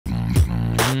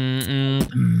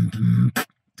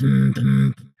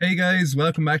Hey guys,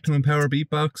 welcome back to MpowR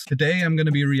Beatbox. Today I'm going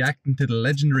to be reacting to the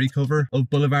legendary cover of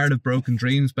Boulevard of Broken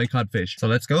Dreams by Codfish. So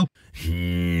let's go.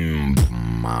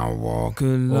 I walk a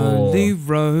lonely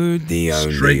road, the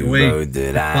only road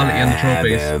that I have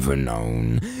ever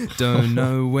known. Don't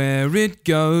know where it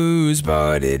goes,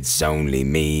 but it's only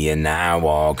me and I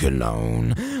walk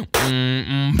alone.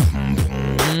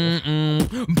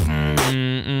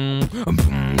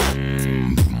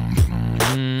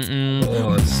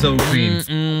 Oh, it's so clean.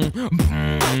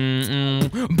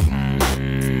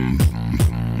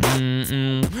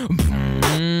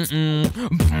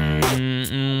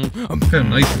 Look how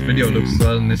nice this video looks as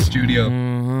well in this studio.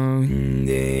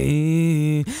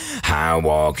 I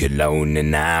walk alone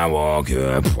and I walk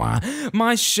up while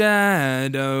my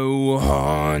shadow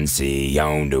haunts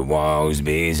on the walls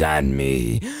beside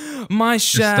me. My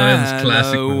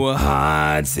shadow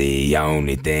heart's the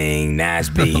only thing that's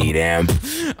beating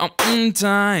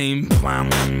time.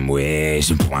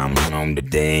 Wish on the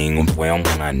thing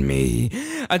on me.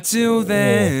 Until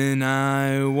then,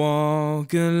 I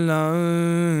walk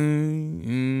alone.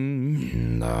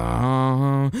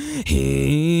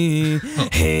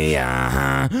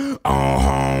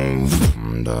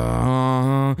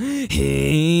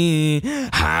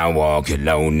 I walk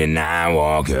alone and I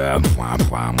walk up.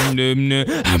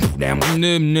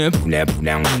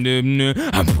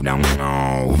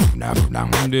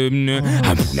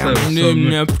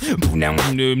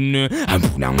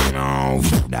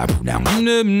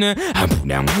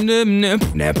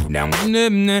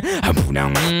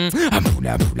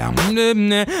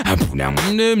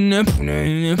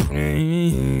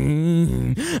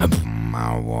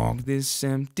 I walk this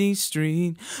empty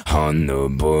street on the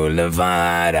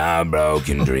boulevard of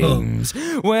broken dreams,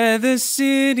 where the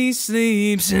city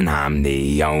sleeps and I'm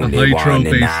the only one,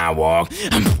 and I walk.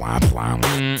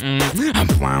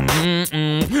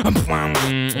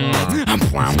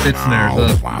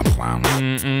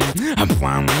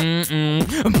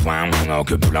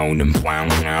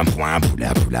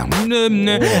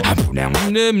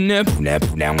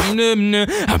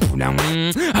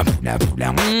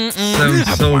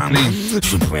 Sounds so clean.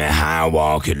 I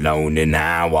walk alone and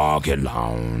I walk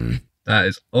alone. That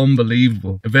is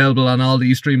unbelievable. Available on all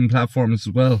these streaming platforms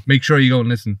as well. Make sure you go and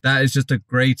listen. That is just a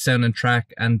great sounding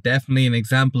track, and definitely an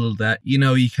example that, you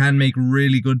know, you can make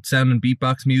really good sounding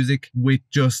beatbox music with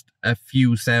just a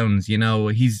few sounds. You know,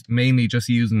 he's mainly just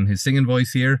using his singing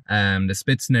voice here, the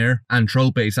spit snare and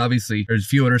throat bass. Obviously there's a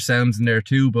few other sounds in there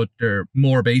too, but they're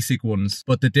more basic ones.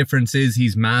 But the difference is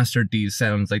he's mastered these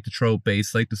sounds, like the throat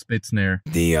bass, like the spit snare.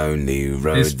 The only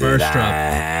road that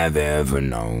I have ever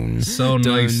known. So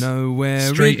nice. Don't know where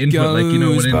straight it into goes, it, like, you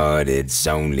know, within but it's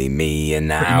only me and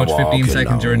pretty I much walk 15 seconds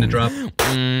alone. during the drop.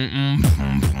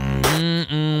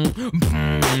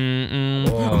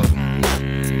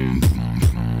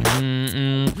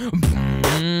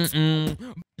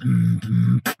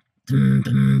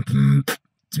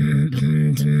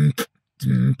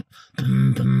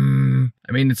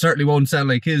 I mean, it certainly won't sound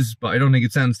like his, but I don't think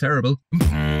it sounds terrible.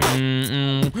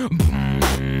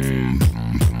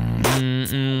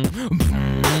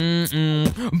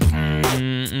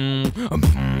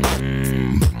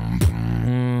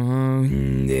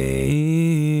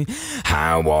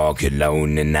 I walk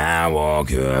alone and I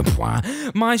walk up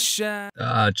my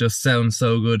shadow. Just sounds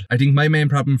so good. I think my main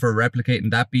problem for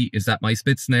replicating that beat is that my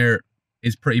spit snare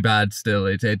is pretty bad still.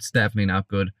 It's definitely not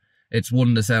good. It's one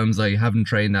of the sounds I haven't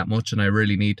trained that much and I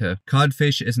really need to.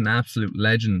 Codfish is an absolute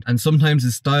legend, and sometimes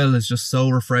his style is just so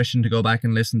refreshing to go back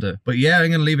and listen to. But yeah, I'm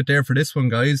going to leave it there for this one,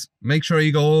 guys. Make sure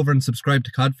you go over and subscribe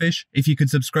to Codfish. If you could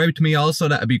subscribe to me also,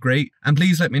 that'd be great. And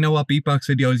please let me know what beatbox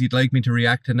videos you'd like me to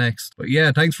react to next. But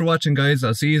yeah, thanks for watching, guys.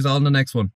 I'll see you all in the next one.